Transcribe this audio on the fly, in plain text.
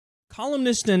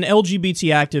Columnist and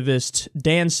LGBT activist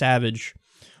Dan Savage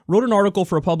wrote an article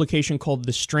for a publication called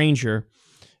The Stranger,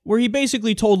 where he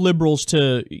basically told liberals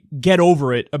to get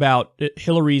over it about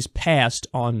Hillary's past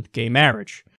on gay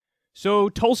marriage. So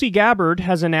Tulsi Gabbard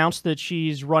has announced that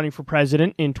she's running for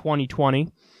president in 2020.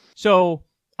 So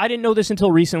I didn't know this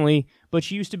until recently, but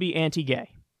she used to be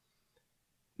anti-gay.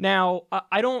 Now,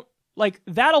 I don't, like,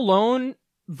 that alone,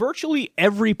 virtually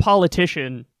every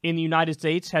politician in the United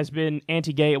States has been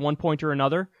anti-gay at one point or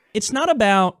another. It's not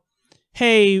about,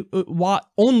 hey,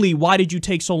 why did you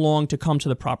take so long to come to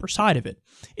the proper side of it?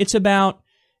 It's about,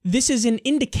 this is an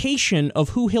indication of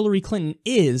who Hillary Clinton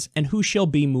is and who she'll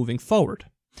be moving forward.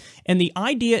 And the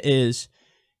idea is,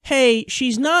 hey,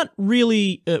 she's not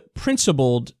really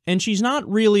principled, and she's not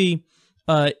really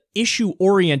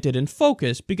issue-oriented and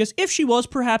focused, because if she was,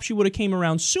 perhaps she would have came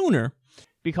around sooner.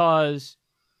 Because,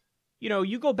 you know,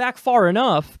 you go back far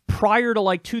enough, prior to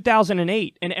like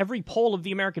 2008, and every poll of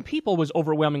the American people was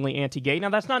overwhelmingly anti-gay. Now,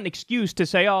 that's not an excuse to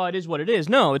say, oh, it is what it is.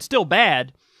 No, it's still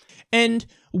bad. And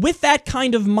with that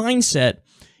kind of mindset,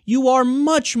 you are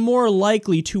much more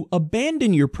likely to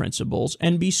abandon your principles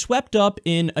and be swept up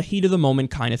in a heat-of-the-moment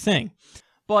kind of thing.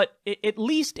 But at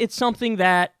least it's something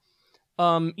that,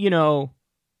 you know,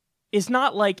 is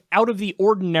not like out of the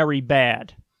ordinary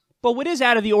bad. But what is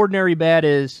out of the ordinary bad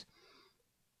is,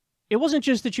 it wasn't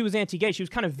just that she was anti-gay, she was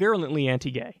kind of virulently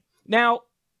anti-gay. Now,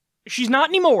 she's not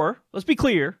anymore, let's be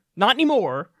clear, not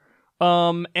anymore.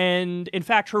 And in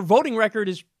fact, her voting record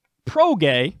is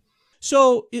pro-gay.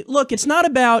 So, look, it's not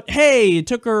about, hey, it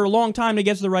took her a long time to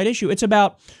get to the right issue. It's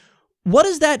about, what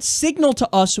does that signal to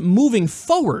us moving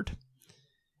forward?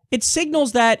 It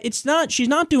signals that she's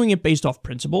not doing it based off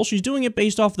principle. She's doing it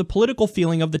based off the political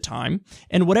feeling of the time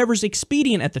and whatever's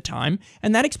expedient at the time.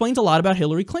 And that explains a lot about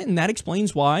Hillary Clinton. That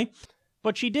explains why.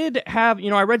 But she did have, you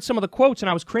know, I read some of the quotes and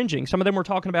I was cringing. Some of them were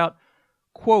talking about,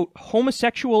 quote,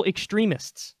 homosexual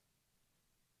extremists.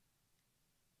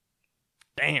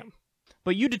 Damn.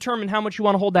 But you determine how much you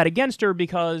want to hold that against her,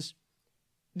 because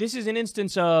this is an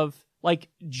instance of, like,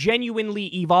 genuinely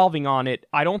evolving on it.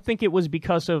 I don't think it was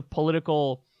because of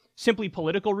simply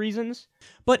political reasons,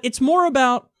 but it's more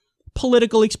about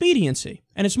political expediency.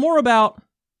 And it's more about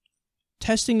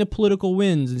testing the political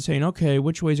winds and saying, okay,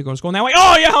 which way is it going? It's going that way.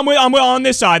 Oh, yeah, I'm on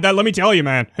this side. Let me tell you,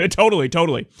 man.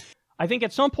 Totally. I think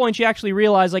at some point she actually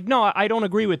realized, like, no, I don't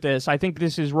agree with this. I think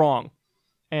this is wrong.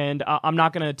 And I'm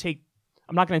not going to take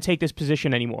this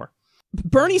position anymore.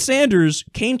 Bernie Sanders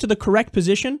came to the correct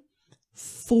position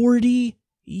 40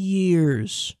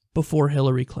 years before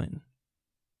Hillary Clinton.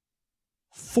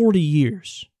 40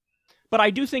 years. But I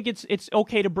do think it's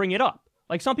okay to bring it up.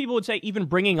 Like, some people would say even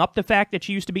bringing up the fact that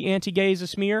she used to be anti-gay is a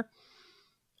smear.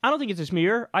 I don't think it's a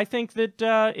smear. I think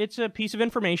that it's a piece of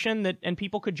information and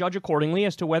people could judge accordingly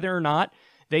as to whether or not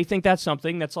they think that's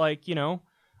something that's, like, you know,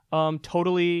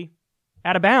 totally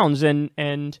out of bounds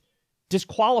and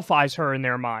disqualifies her in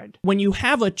their mind. When you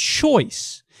have a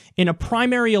choice in a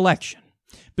primary election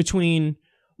between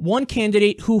one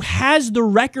candidate who has the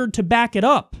record to back it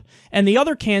up and the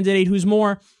other candidate who's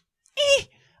more,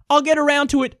 I'll get around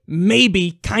to it,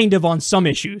 maybe, kind of on some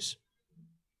issues,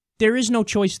 there is no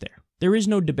choice there. There is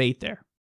no debate there.